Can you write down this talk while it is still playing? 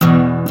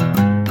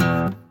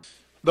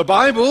The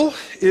Bible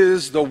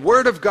is the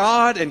Word of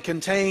God and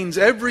contains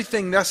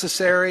everything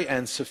necessary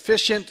and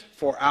sufficient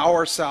for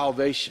our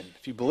salvation.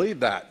 If you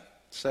believe that,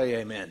 say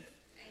amen.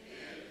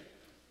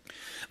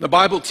 The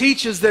Bible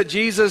teaches that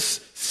Jesus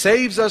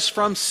saves us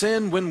from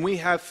sin when we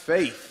have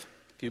faith.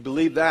 If you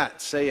believe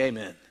that, say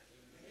amen.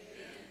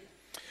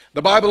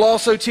 The Bible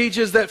also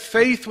teaches that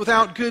faith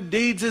without good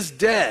deeds is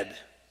dead.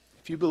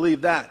 If you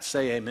believe that,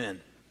 say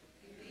amen.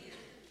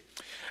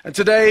 And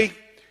today,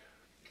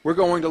 we're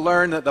going to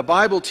learn that the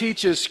Bible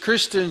teaches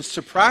Christians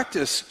to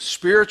practice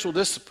spiritual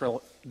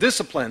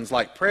disciplines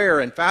like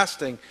prayer and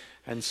fasting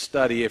and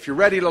study. If you're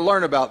ready to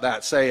learn about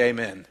that, say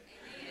amen.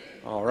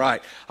 All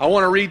right. I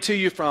want to read to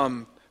you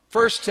from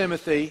 1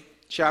 Timothy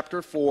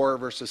chapter 4,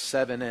 verses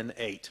 7 and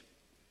 8.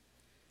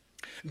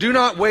 Do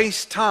not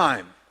waste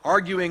time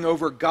arguing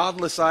over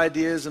godless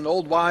ideas and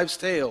old wives'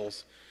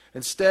 tales.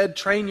 Instead,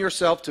 train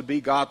yourself to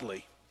be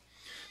godly.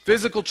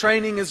 Physical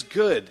training is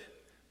good,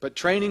 but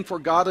training for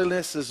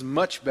godliness is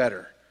much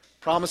better,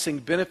 promising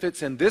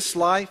benefits in this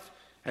life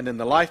and in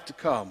the life to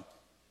come.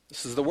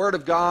 This is the word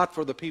of God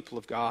for the people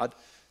of God.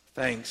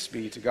 Thanks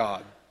be to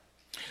God.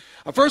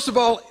 First of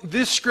all,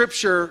 this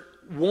scripture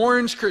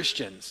warns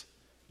Christians,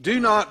 do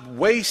not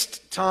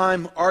waste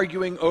time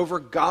arguing over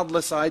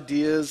godless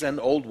ideas and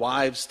old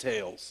wives'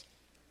 tales.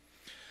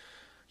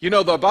 You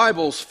know, the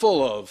Bible's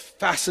full of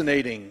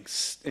fascinating,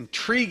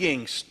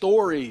 intriguing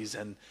stories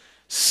and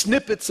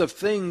snippets of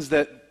things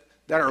that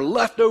are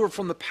left over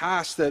from the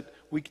past that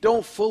we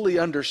don't fully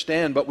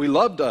understand, but we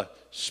love to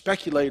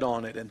speculate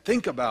on it and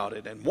think about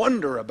it and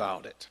wonder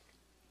about it.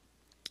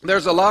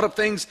 There's a lot of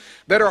things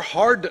that are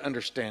hard to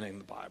understand in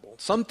the Bible.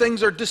 Some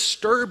things are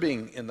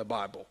disturbing in the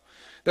Bible.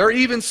 There are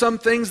even some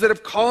things that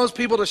have caused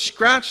people to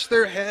scratch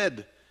their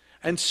head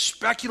and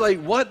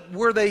speculate, what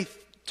were they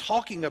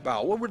talking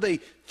about? What were they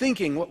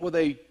thinking? What were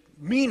they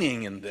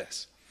meaning in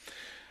this?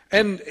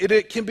 And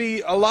it can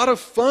be a lot of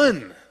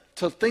fun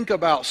to think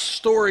about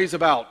stories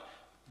about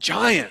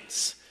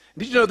giants.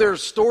 Did you know there are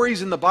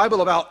stories in the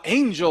Bible about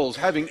angels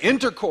having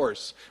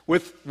intercourse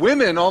with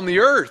women on the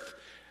earth?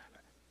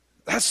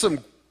 That's some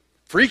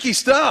freaky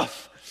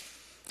stuff.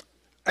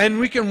 And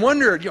we can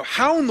wonder,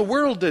 how in the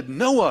world did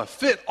Noah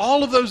fit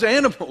all of those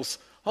animals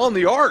on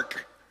the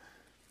ark?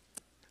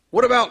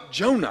 What about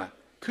Jonah?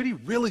 Could he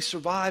really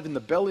survive in the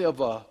belly of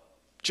a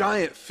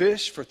giant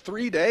fish for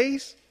 3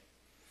 days?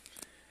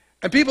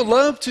 And people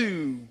love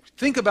to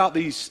think about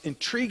these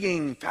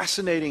intriguing,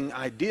 fascinating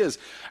ideas.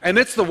 And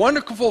it's the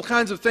wonderful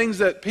kinds of things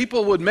that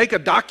people would make a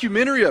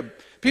documentary of.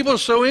 People are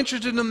so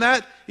interested in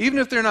that, even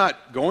if they're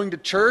not going to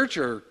church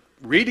or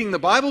reading the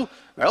Bible,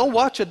 they'll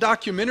watch a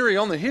documentary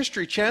on the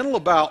History Channel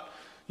about,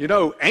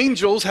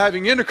 angels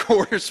having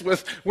intercourse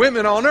with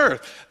women on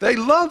earth. They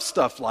love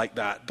stuff like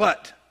that.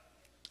 But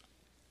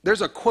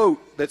there's a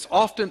quote that's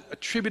often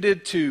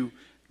attributed to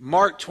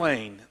Mark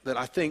Twain that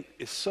I think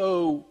is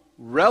so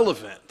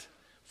relevant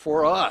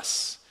for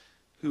us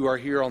who are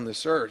here on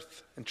this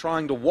earth and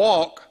trying to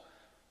walk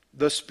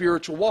the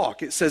spiritual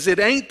walk. It says, it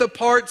ain't the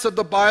parts of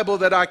the Bible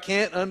that I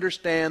can't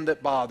understand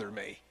that bother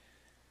me.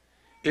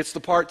 It's the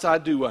parts I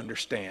do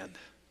understand.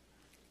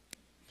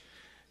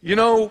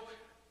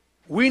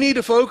 We need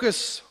to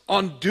focus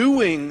on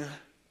doing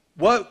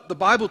what the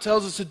Bible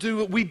tells us to do,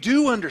 what we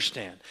do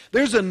understand.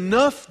 There's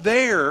enough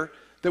there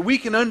that we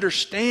can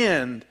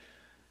understand,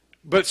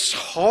 but it's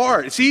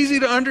hard. It's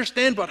easy to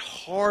understand, but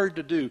hard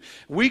to do.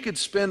 We could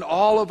spend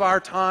all of our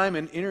time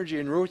and energy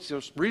and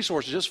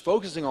resources just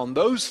focusing on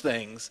those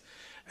things,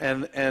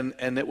 and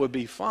it would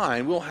be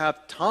fine. We'll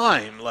have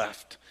time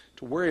left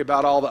to worry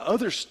about all the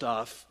other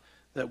stuff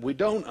that we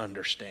don't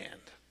understand.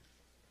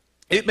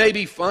 It may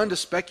be fun to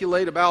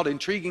speculate about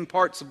intriguing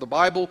parts of the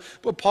Bible,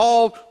 but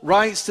Paul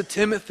writes to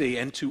Timothy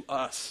and to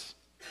us,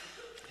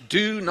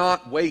 do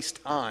not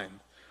waste time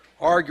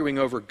arguing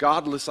over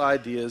godless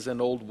ideas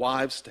and old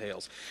wives'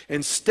 tales.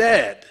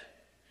 Instead,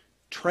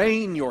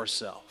 train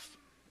yourself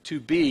to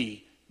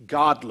be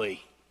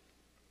godly.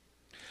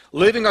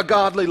 Living a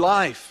godly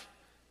life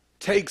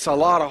takes a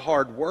lot of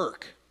hard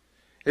work.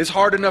 It's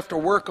hard enough to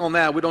work on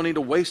that. We don't need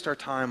to waste our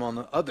time on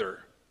the other.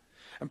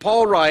 And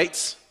Paul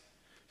writes,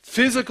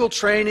 physical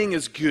training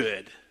is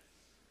good,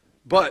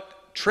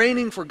 but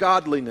training for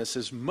godliness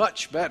is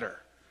much better,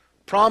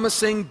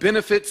 promising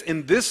benefits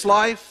in this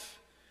life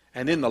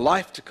and in the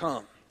life to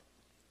come.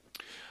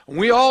 And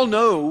we all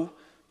know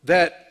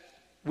the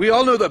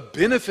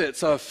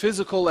benefits of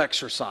physical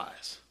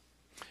exercise.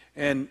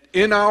 And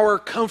in our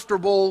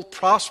comfortable,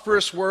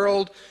 prosperous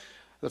world,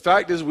 the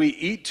fact is we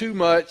eat too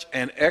much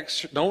and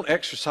don't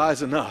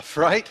exercise enough,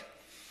 right?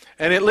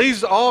 And it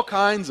leads to all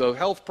kinds of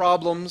health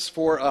problems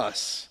for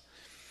us.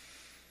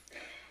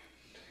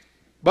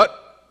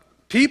 But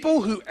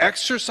people who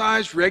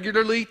exercise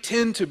regularly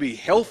tend to be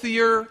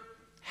healthier,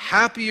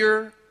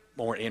 happier,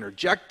 more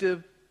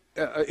energetic,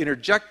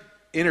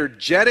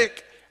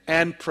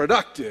 and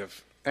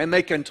productive, and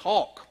they can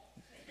talk.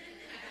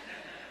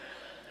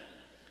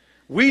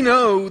 We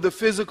know the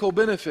physical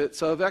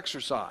benefits of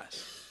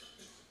exercise.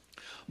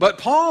 But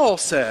Paul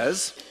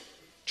says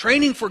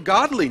training for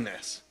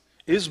godliness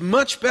is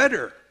much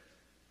better,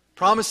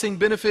 promising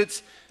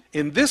benefits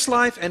in this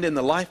life and in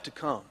the life to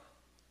come.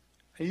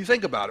 And you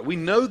think about it. We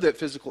know that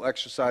physical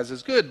exercise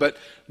is good, but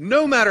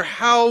no matter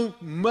how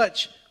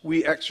much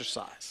we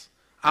exercise,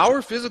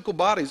 our physical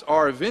bodies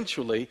are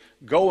eventually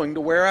going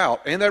to wear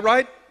out. Ain't that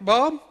right,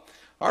 Bob?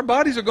 Our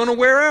bodies are going to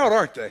wear out,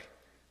 aren't they?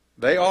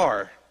 They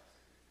are.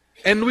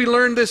 And we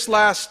learned this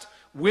last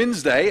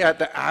Wednesday at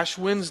the Ash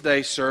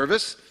Wednesday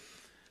service.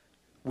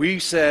 We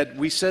said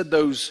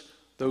those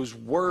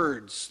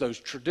words, those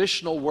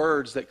traditional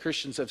words that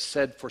Christians have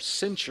said for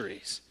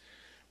centuries.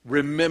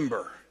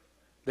 Remember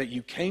that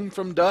you came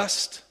from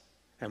dust,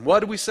 and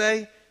what do we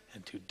say?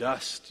 And to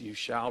dust you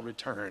shall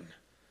return.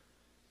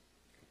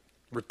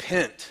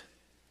 Repent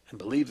and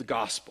believe the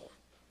gospel.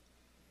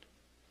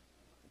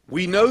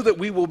 We know that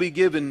we will be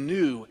given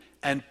new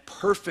and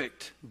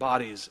perfect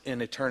bodies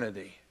in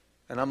eternity,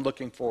 and I'm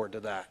looking forward to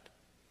that.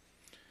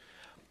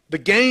 The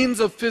gains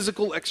of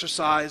physical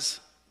exercise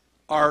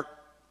are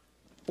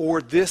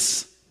for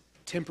this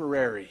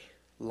temporary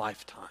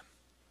lifetime.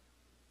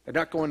 They're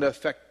not going to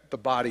affect the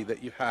body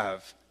that you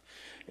have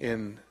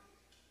in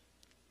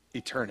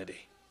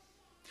eternity.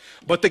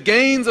 But the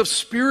gains of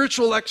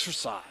spiritual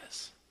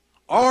exercise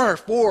are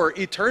for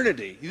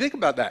eternity. You think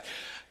about that.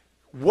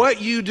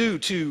 What you do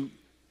to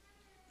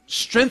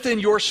strengthen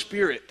your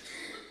spirit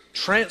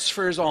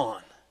transfers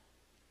on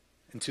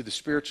into the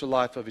spiritual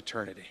life of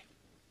eternity.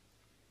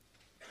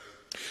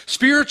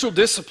 Spiritual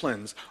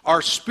disciplines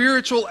are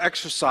spiritual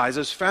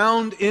exercises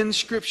found in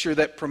Scripture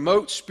that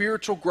promote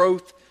spiritual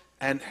growth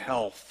and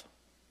health.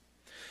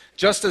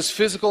 Just as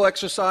physical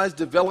exercise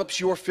develops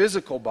your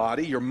physical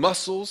body, your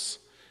muscles,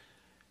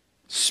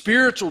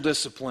 spiritual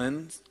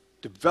disciplines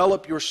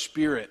develop your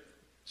spirit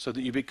so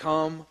that you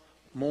become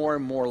more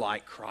and more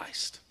like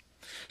Christ.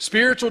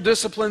 Spiritual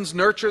disciplines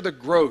nurture the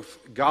growth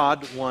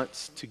God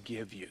wants to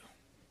give you.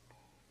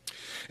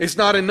 It's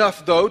not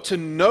enough, though, to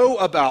know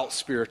about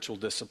spiritual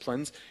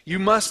disciplines. You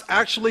must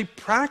actually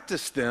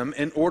practice them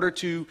in order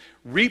to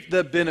reap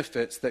the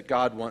benefits that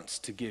God wants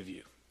to give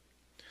you.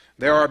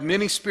 There are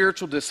many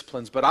spiritual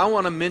disciplines, but I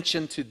want to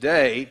mention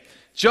today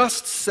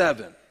just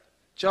seven,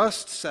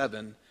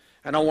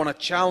 and I want to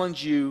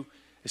challenge you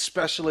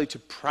especially to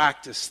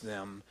practice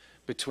them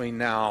between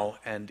now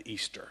and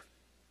Easter.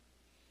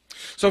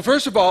 So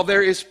first of all,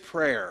 there is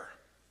prayer.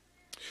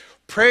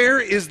 Prayer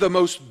is the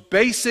most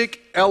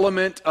basic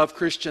element of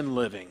Christian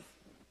living.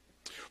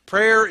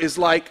 Prayer is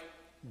like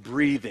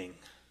breathing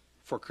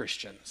for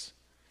Christians.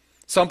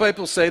 Some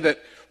people say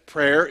that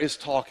prayer is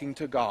talking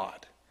to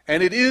God.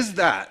 And it is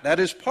that. That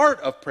is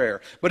part of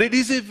prayer. But it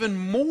is even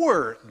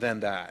more than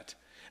that.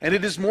 And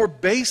it is more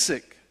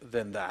basic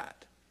than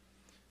that.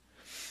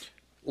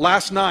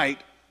 Last night,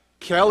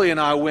 Kelly and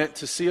I went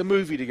to see a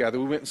movie together.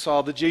 We went and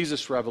saw The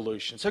Jesus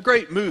Revolution. It's a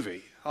great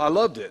movie. I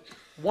loved it.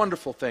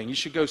 Wonderful thing. You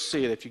should go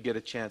see it if you get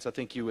a chance. I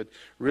think you would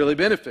really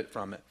benefit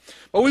from it.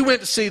 But we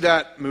went to see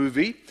that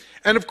movie.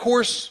 And of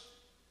course,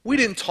 we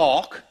didn't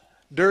talk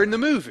during the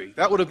movie.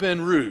 That would have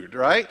been rude,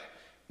 right?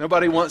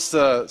 Nobody wants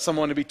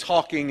someone to be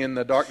talking in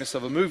the darkness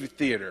of a movie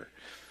theater.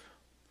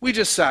 We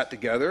just sat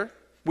together.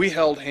 We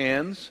held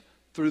hands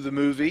through the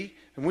movie,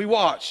 and we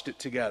watched it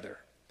together.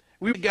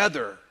 We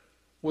together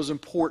was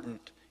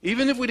important.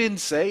 Even if we didn't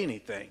say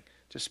anything,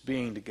 just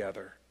being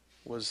together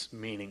was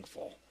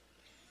meaningful.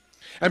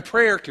 And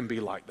prayer can be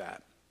like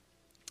that.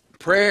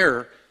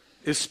 Prayer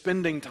is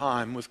spending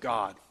time with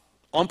God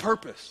on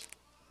purpose.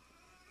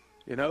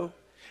 You know?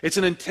 It's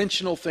an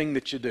intentional thing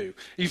that you do.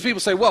 You people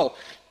say, well,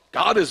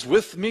 God is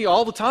with me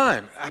all the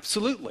time.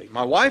 Absolutely.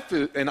 My wife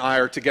and I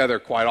are together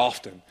quite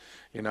often.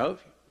 You know,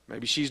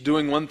 maybe she's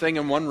doing one thing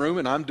in one room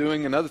and I'm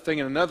doing another thing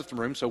in another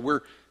room. So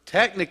we're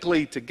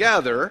technically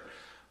together,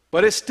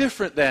 but it's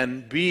different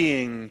than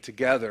being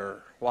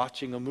together,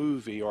 watching a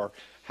movie or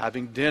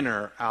having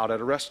dinner out at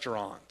a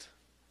restaurant.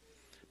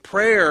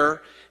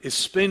 Prayer is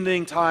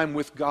spending time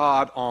with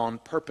God on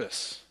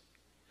purpose.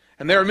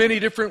 And there are many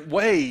different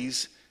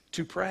ways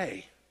to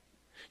pray.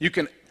 You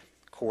can,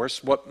 of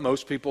course, what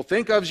most people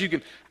think of is you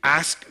can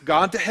ask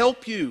God to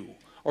help you.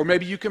 Or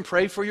maybe you can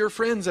pray for your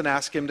friends and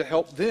ask Him to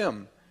help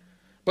them.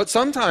 But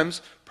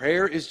sometimes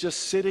prayer is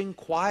just sitting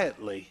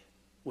quietly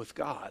with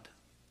God.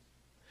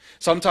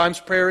 Sometimes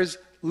prayer is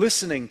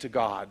listening to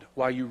God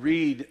while you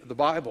read the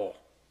Bible.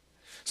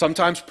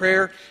 Sometimes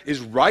prayer is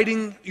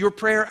writing your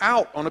prayer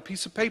out on a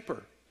piece of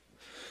paper.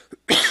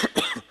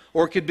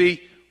 Or it could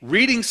be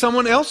reading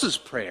someone else's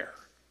prayer.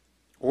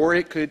 Or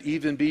it could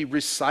even be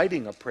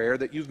reciting a prayer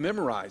that you've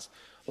memorized,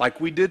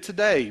 like we did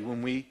today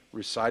when we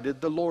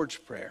recited the Lord's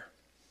Prayer.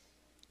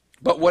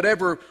 But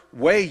whatever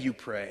way you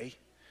pray,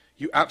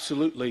 you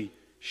absolutely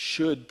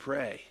should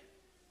pray.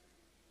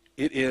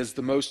 It is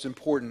the most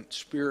important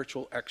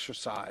spiritual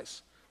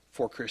exercise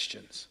for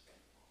Christians.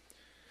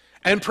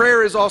 And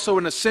prayer is also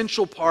an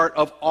essential part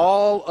of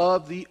all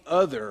of the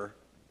other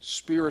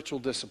spiritual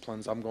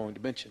disciplines I'm going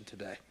to mention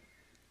today.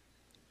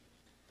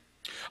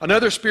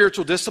 Another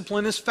spiritual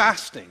discipline is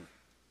fasting.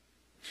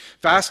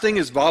 Fasting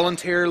is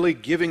voluntarily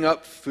giving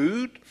up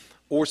food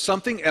or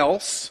something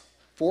else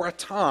for a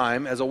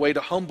time as a way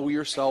to humble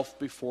yourself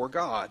before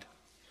God.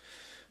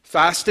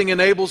 Fasting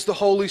enables the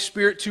Holy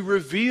Spirit to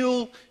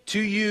reveal to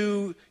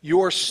you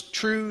your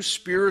true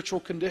spiritual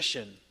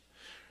condition,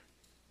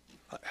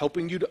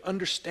 helping you to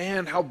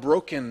understand how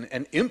broken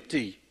and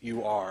empty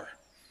you are,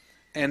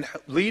 and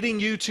leading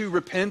you to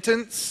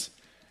repentance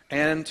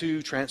and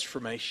to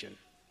transformation.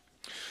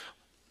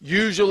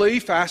 Usually,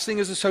 fasting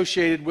is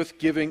associated with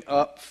giving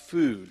up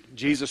food.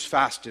 Jesus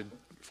fasted,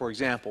 for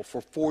example,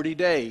 for 40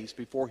 days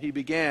before he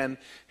began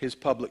his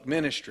public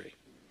ministry.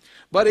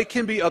 But it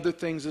can be other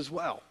things as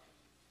well.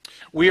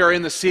 We are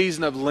in the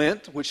season of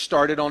Lent, which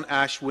started on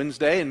Ash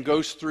Wednesday and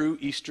goes through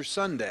Easter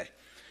Sunday.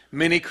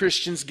 Many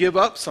Christians give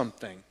up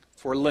something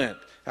for Lent.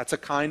 That's a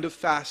kind of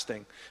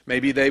fasting.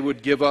 Maybe they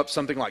would give up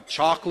something like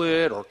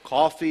chocolate or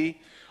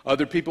coffee.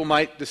 Other people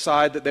might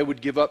decide that they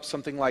would give up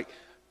something like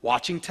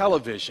watching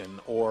television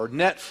or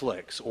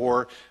Netflix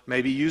or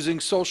maybe using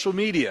social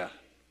media.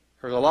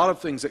 There's a lot of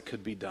things that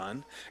could be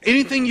done.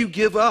 Anything you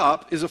give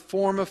up is a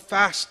form of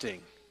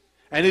fasting.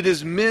 And it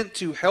is meant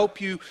to help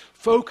you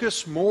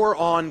focus more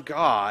on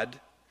God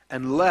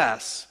and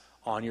less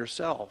on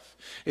yourself.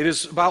 It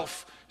is about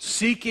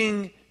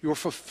seeking your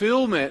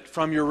fulfillment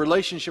from your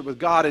relationship with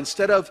God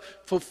instead of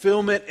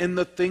fulfillment in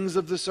the things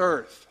of this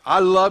earth. I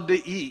love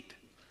to eat,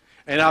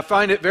 and I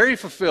find it very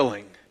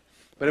fulfilling,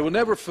 but it will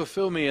never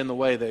fulfill me in the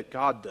way that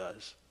God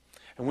does.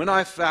 And when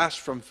I fast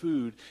from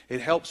food, it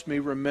helps me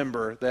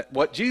remember that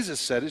what Jesus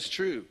said is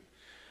true.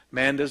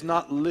 Man does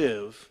not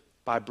live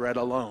by bread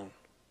alone,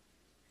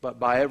 but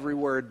by every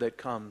word that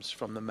comes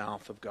from the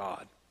mouth of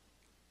God.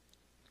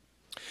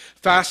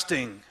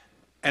 Fasting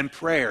and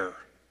prayer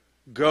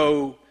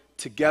go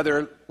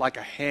together like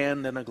a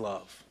hand and a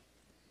glove.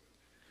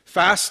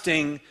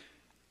 Fasting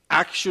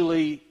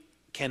actually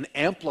can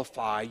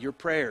amplify your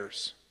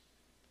prayers.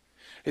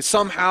 It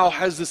somehow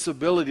has this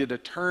ability to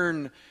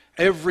turn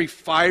every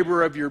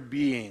fiber of your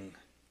being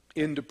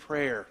into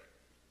prayer.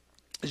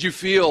 As you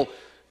feel,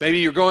 maybe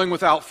you're going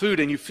without food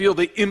and you feel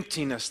the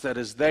emptiness that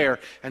is there,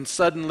 and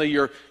suddenly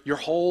your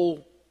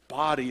whole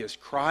body is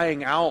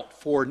crying out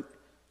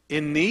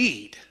in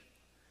need.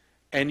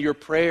 And your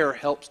prayer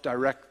helps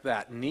direct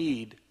that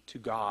need to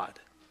God.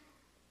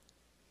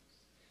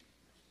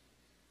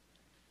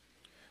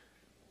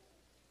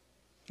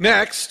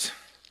 Next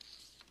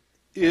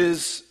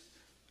is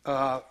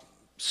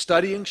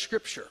studying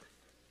Scripture.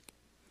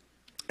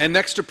 And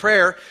next to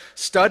prayer,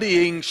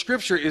 studying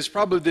Scripture is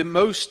probably the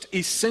most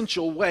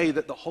essential way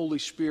that the Holy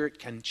Spirit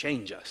can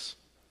change us.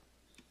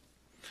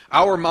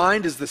 Our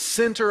mind is the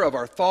center of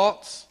our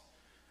thoughts,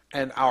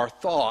 and our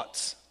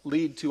thoughts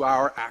lead to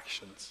our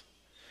actions.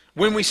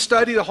 When we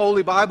study the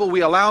Holy Bible,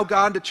 we allow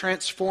God to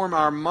transform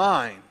our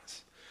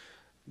minds.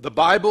 The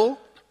Bible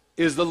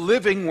is the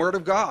living Word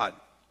of God.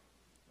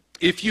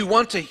 If you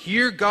want to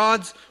hear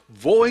God's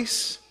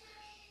voice,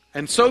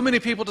 and so many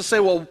people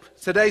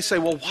today say,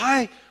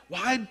 why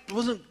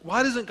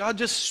doesn't God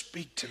just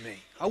speak to me?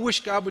 I wish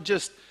God would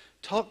just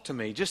talk to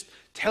me. Just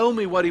tell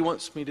me what He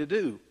wants me to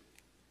do.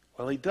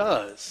 Well, He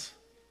does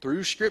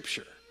through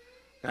Scripture.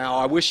 Now,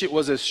 I wish it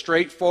was as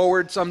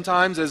straightforward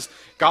sometimes as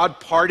God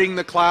parting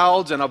the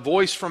clouds and a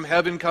voice from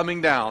heaven coming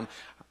down.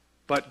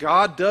 But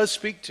God does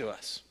speak to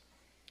us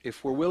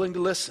if we're willing to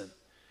listen.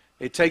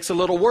 It takes a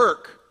little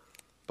work,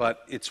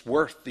 but it's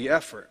worth the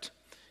effort.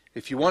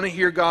 If you want to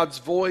hear God's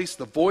voice,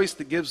 the voice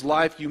that gives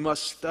life, you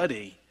must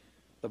study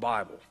the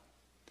Bible.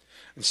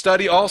 And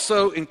study can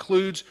also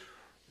include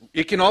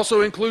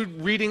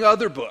reading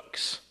other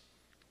books,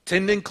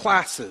 attending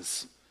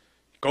classes.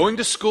 Going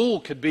to school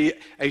could be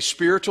a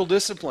spiritual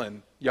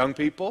discipline, young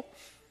people,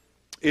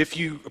 if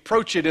you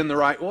approach it in the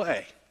right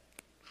way.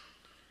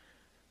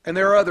 And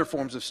there are other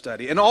forms of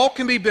study, and all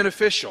can be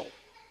beneficial.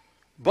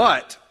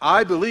 But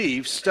I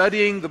believe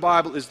studying the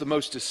Bible is the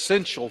most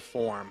essential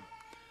form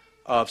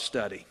of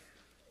study.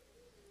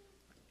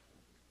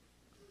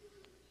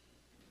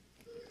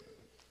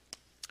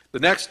 The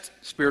next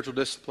spiritual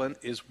discipline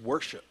is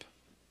worship.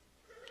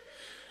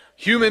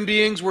 Human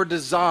beings were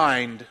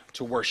designed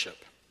to worship.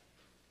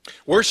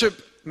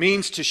 Worship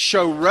means to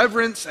show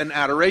reverence and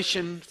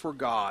adoration for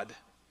God.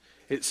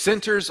 It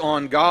centers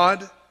on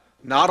God,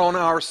 not on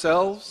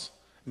ourselves,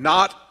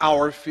 not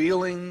our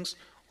feelings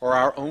or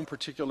our own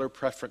particular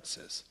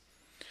preferences.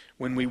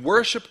 When we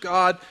worship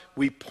God,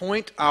 we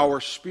point our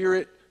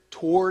spirit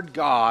toward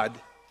God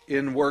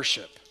in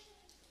worship.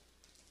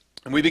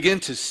 And we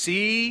begin to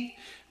see,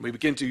 we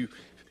begin to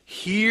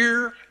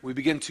hear, we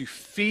begin to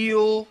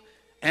feel,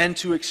 and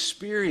to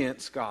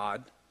experience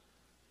God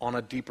on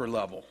a deeper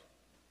level.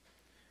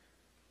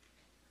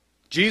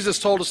 Jesus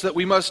told us that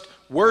we must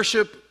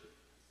worship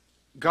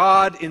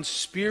God in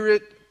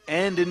spirit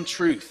and in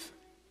truth.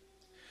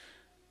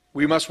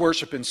 We must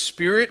worship in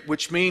spirit,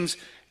 which means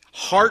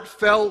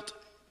heartfelt,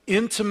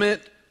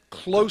 intimate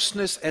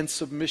closeness and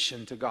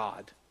submission to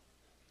God.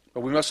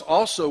 But we must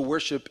also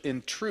worship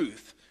in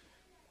truth,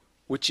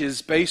 which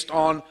is based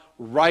on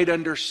right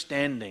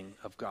understanding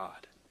of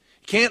God.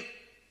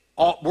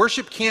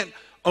 Worship can't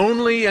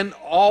only and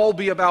all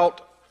be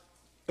about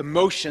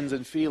emotions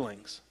and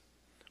feelings.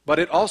 But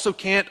it also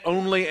can't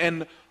only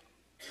and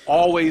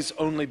always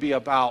only be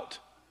about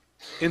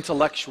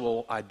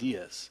intellectual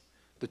ideas.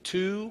 The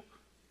two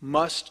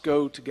must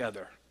go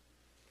together.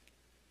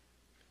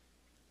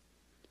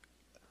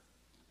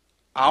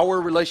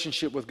 Our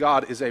relationship with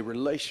God is a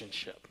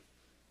relationship.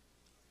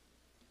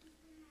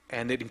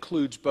 And it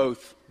includes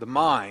both the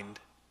mind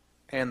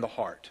and the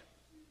heart.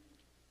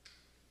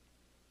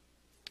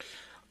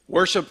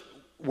 Worship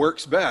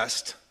works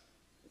best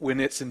when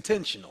it's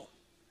intentional.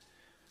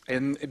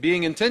 And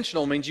being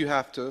intentional means you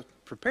have to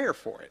prepare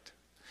for it.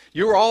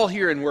 You're all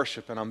here in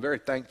worship, and I'm very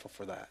thankful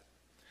for that.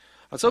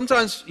 And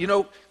sometimes,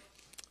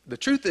 the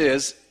truth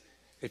is,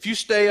 if you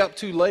stay up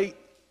too late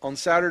on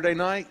Saturday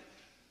night,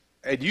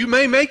 and you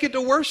may make it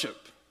to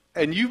worship,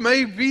 and you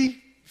may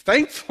be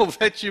thankful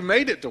that you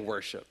made it to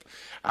worship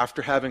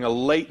after having a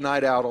late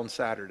night out on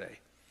Saturday.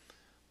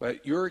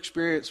 But your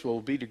experience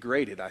will be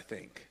degraded, I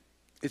think.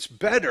 It's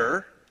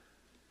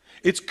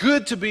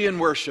good to be in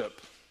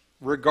worship,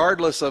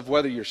 regardless of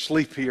whether you're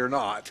sleepy or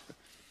not.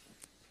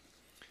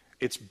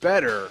 It's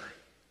better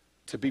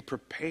to be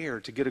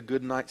prepared to get a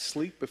good night's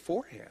sleep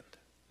beforehand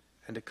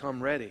and to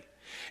come ready.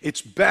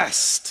 It's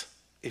best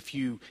if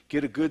you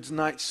get a good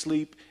night's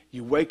sleep,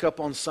 you wake up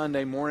on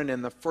Sunday morning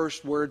and the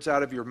first words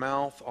out of your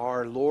mouth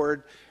are,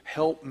 Lord,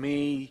 help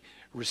me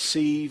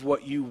receive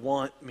what you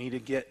want me to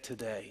get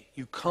today.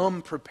 You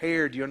come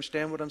prepared. Do you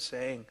understand what I'm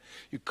saying?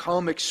 You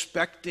come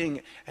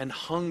expecting and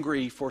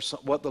hungry for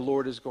what the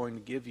Lord is going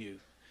to give you.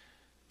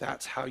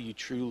 That's how you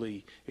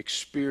truly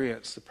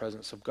experience the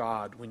presence of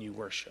God when you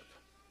worship.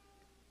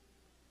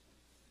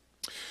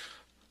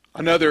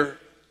 Another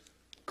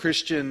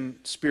Christian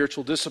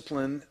spiritual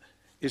discipline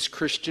is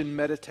Christian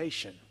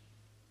meditation.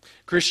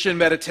 Christian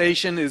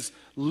meditation is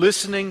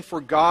listening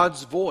for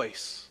God's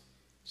voice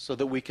so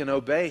that we can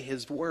obey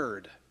His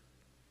word.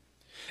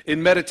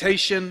 In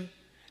meditation,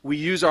 we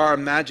use our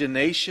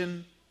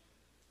imagination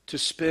to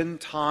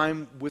spend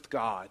time with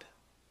God,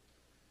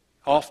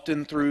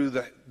 often through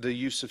the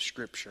use of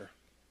Scripture.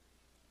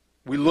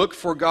 We look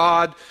for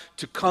God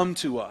to come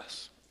to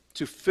us,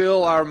 to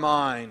fill our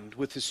mind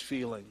with His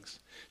feelings,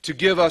 to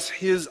give us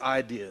His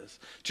ideas,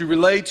 to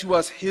relay to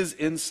us His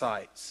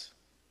insights.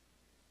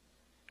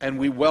 And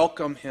we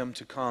welcome Him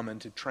to come and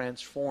to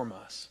transform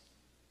us.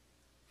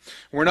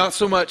 We're not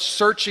so much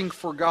searching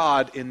for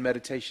God in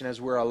meditation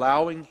as we're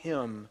allowing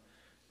Him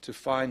to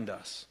find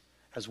us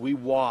as we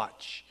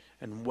watch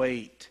and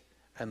wait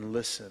and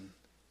listen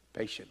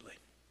patiently.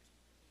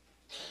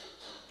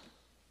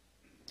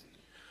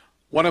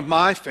 One of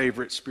my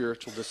favorite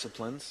spiritual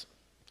disciplines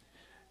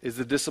is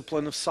the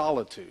discipline of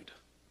solitude.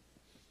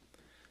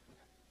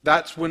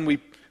 That's when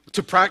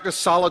to practice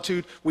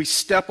solitude, we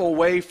step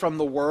away from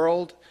the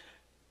world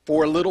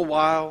for a little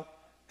while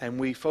and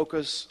we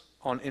focus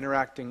on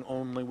interacting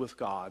only with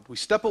God. We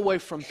step away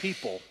from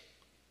people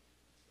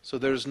so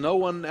there's no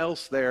one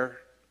else there,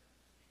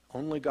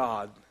 only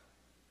God.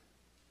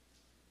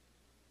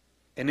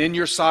 And in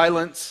your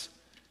silence,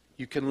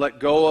 you can let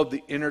go of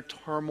the inner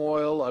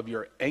turmoil of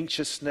your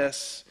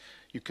anxiousness.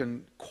 You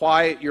can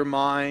quiet your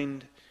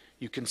mind.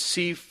 You can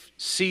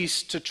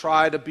cease to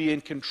try to be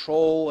in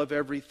control of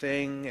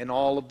everything and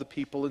all of the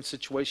people and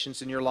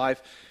situations in your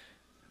life.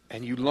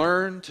 And you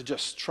learn to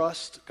just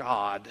trust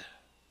God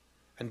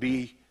and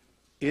be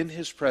in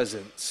His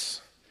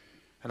presence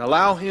and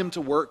allow Him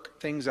to work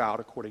things out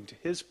according to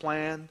His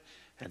plan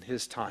and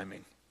His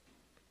timing.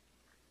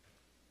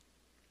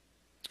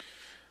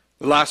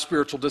 The last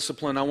spiritual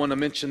discipline I want to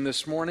mention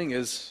this morning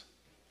is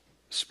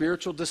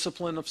spiritual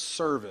discipline of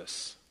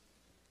service.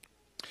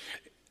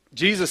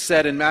 Jesus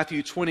said in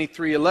Matthew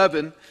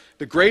 23:11,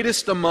 "The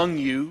greatest among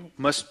you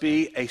must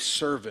be a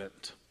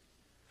servant."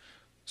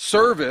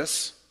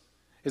 Service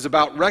is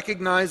about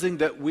recognizing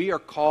that we are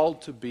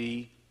called to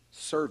be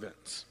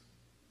servants.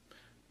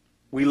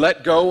 We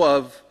let go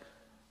of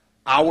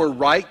our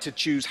right to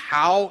choose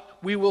how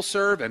we will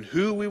serve and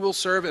who we will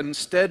serve, and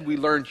instead we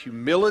learn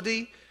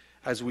humility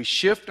as we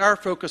shift our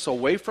focus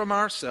away from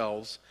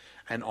ourselves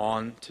and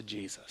on to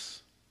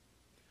Jesus.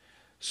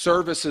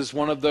 Service is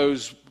one of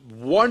those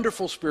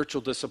wonderful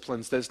spiritual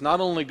disciplines that's not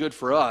only good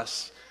for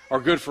us or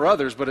good for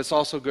others, but it's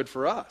also good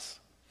for us.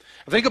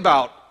 Think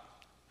about,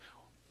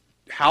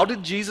 how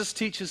did Jesus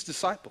teach His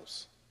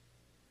disciples?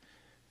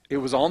 It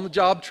was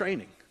on-the-job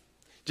training.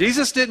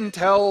 Jesus didn't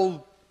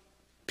tell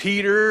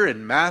Peter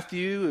and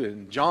Matthew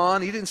and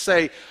John, He didn't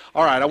say,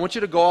 all right, I want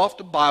you to go off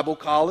to Bible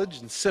college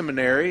and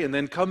seminary and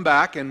then come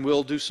back and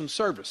we'll do some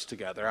service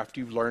together after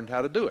you've learned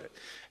how to do it.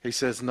 He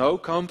says, no,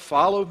 come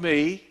follow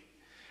me.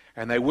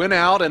 And they went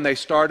out and they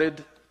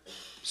started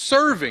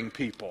serving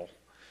people.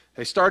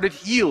 They started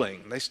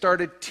healing. They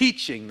started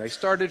teaching. They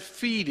started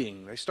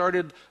feeding. They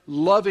started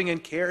loving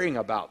and caring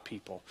about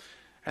people.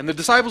 And the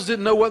disciples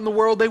didn't know what in the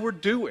world they were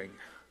doing.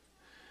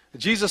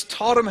 Jesus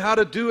taught them how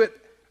to do it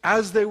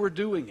as they were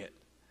doing it.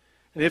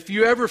 And if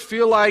you ever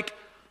feel like,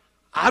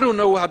 I don't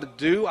know how to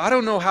do, I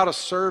don't know how to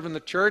serve in the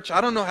church, I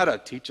don't know how to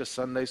teach a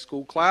Sunday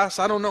school class,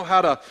 I don't know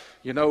how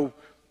to,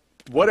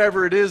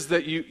 whatever it is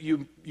that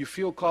you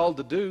feel called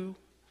to do,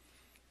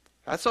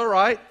 that's all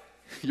right.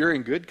 You're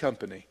in good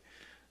company.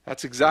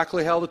 That's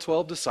exactly how the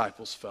 12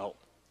 disciples felt.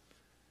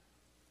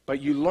 But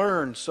you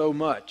learn so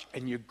much,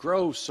 and you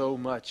grow so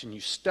much, and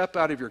you step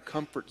out of your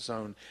comfort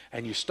zone,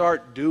 and you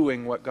start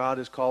doing what God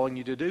is calling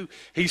you to do.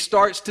 He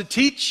starts to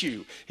teach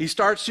you. He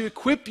starts to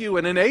equip you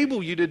and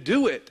enable you to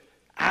do it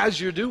as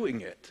you're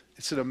doing it.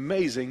 It's an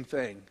amazing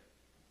thing.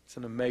 It's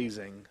an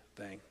amazing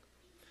thing.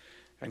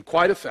 And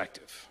quite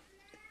effective.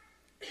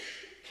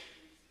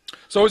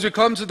 So as we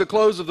come to the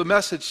close of the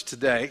message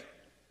today,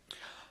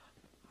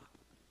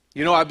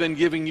 you know, I've been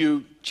giving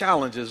you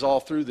challenges all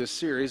through this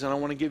series, and I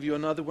want to give you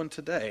another one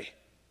today.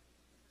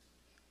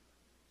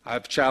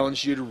 I've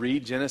challenged you to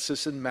read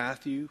Genesis and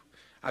Matthew.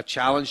 I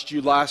challenged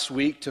you last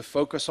week to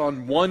focus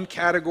on one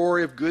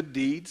category of good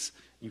deeds.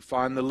 You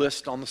find the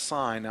list on the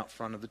sign out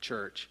front of the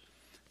church.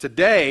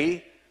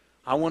 Today,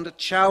 I want to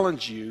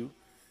challenge you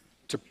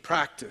to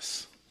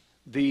practice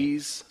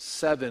these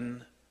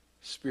 7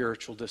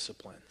 spiritual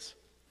disciplines.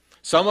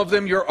 Some of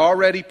them you're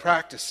already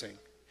practicing.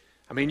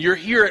 I mean, you're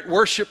here at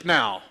worship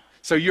now.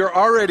 So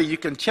you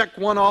can check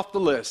one off the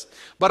list.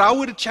 But I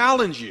would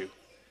challenge you.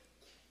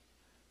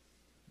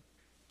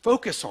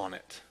 Focus on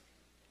it.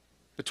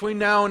 Between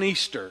now and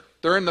Easter,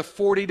 during the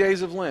 40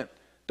 days of Lent,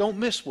 don't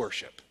miss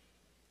worship.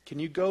 Can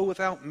you go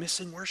without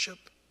missing worship?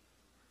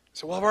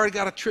 So, well, I've already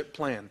got a trip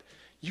planned.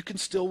 You can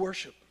still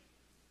worship.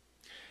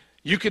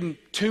 You can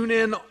tune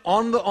in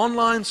on the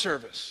online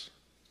service.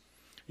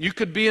 You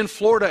could be in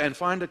Florida and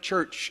find a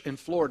church in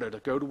Florida to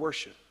go to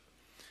worship.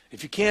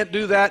 If you can't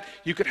do that,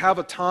 you could have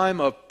a time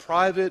of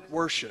private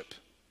worship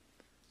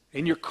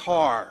in your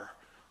car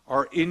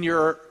or in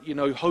your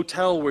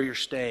hotel where you're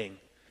staying.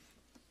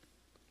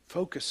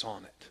 Focus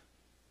on it.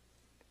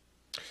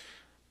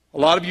 A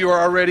lot of you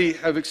already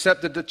have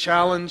accepted the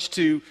challenge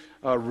to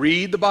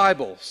read the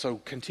Bible, so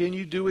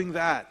continue doing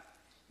that.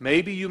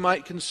 Maybe you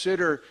might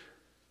consider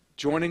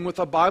joining with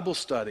a Bible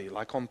study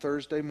like on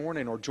Thursday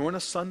morning, or join a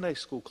Sunday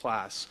school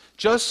class.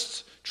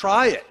 Just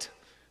try it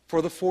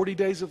for the 40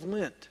 days of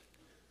Lent.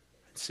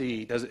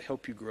 See, does it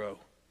help you grow?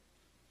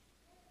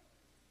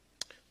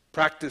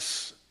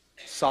 Practice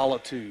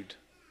solitude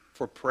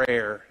for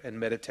prayer and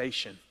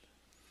meditation.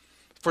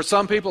 For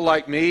some people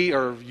like me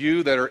or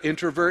you that are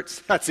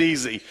introverts, that's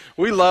easy.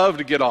 We love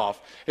to get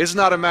off. It's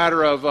not a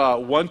matter of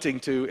wanting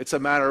to. It's a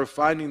matter of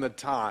finding the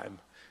time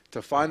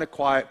to find a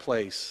quiet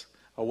place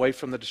away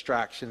from the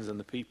distractions and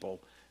the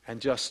people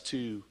and just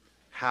to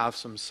have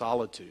some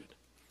solitude.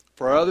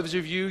 For others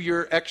of you,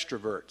 you're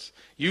extroverts.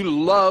 You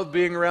love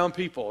being around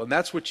people, and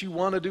that's what you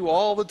want to do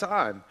all the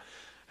time.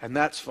 And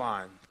that's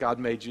fine. God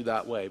made you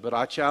that way. But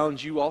I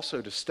challenge you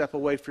also to step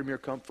away from your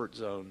comfort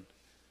zone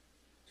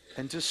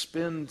and just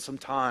spend some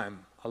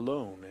time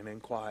alone and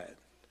in quiet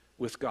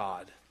with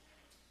God.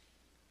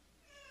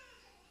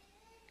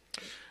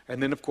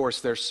 And then, of course,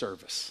 there's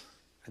service.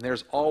 And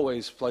there's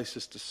always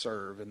places to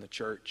serve in the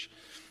church.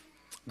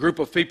 A group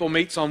of people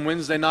meets on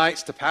Wednesday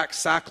nights to pack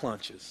sack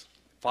lunches,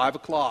 5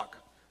 o'clock.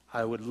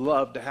 I would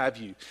love to have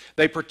you.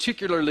 They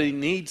particularly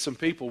need some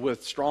people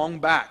with strong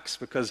backs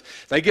because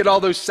they get all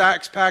those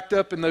sacks packed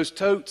up in those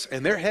totes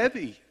and they're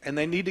heavy and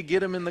they need to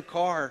get them in the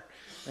car.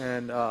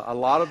 And a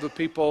lot of the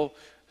people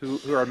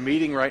who are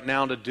meeting right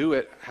now to do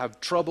it have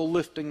trouble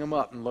lifting them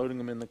up and loading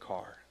them in the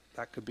car.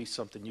 That could be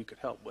something you could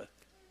help with.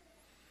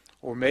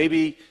 Or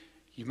maybe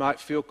you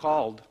might feel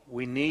called.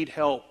 We need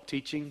help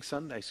teaching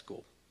Sunday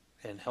school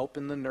and help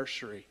in the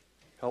nursery,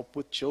 help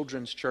with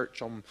children's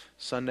church on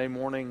Sunday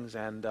mornings,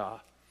 and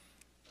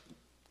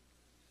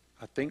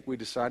I think we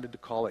decided to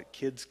call it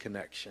Kids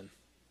Connection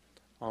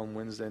on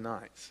Wednesday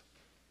nights.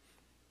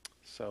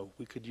 So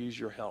we could use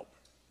your help.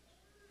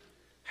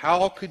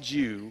 How could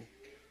you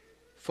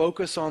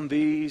focus on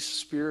these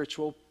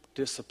spiritual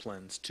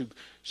disciplines to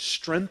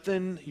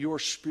strengthen your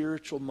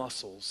spiritual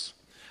muscles?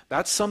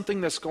 That's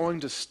something that's going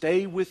to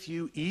stay with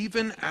you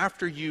even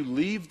after you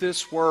leave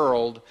this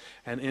world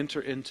and enter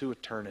into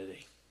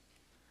eternity.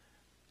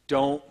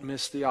 Don't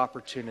miss the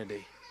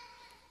opportunity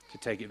to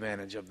take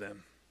advantage of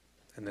them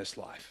in this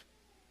life.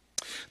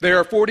 There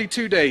are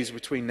 42 days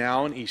between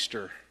now and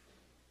Easter.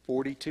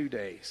 42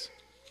 days.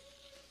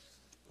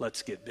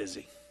 Let's get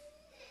busy.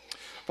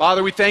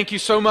 Father, we thank you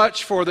so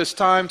much for this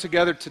time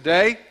together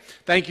today.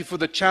 Thank you for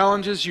the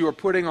challenges you are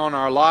putting on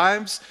our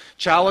lives.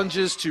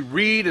 Challenges to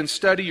read and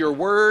study your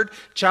word.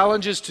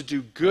 Challenges to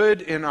do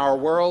good in our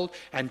world.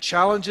 And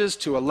challenges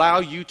to allow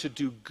you to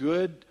do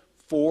good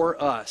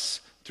for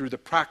us through the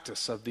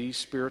practice of these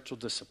spiritual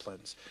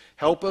disciplines.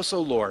 Help us,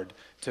 O Lord,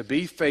 to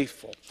be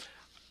faithful.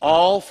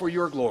 All for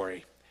your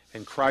glory.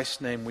 In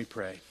Christ's name we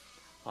pray.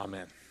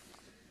 Amen.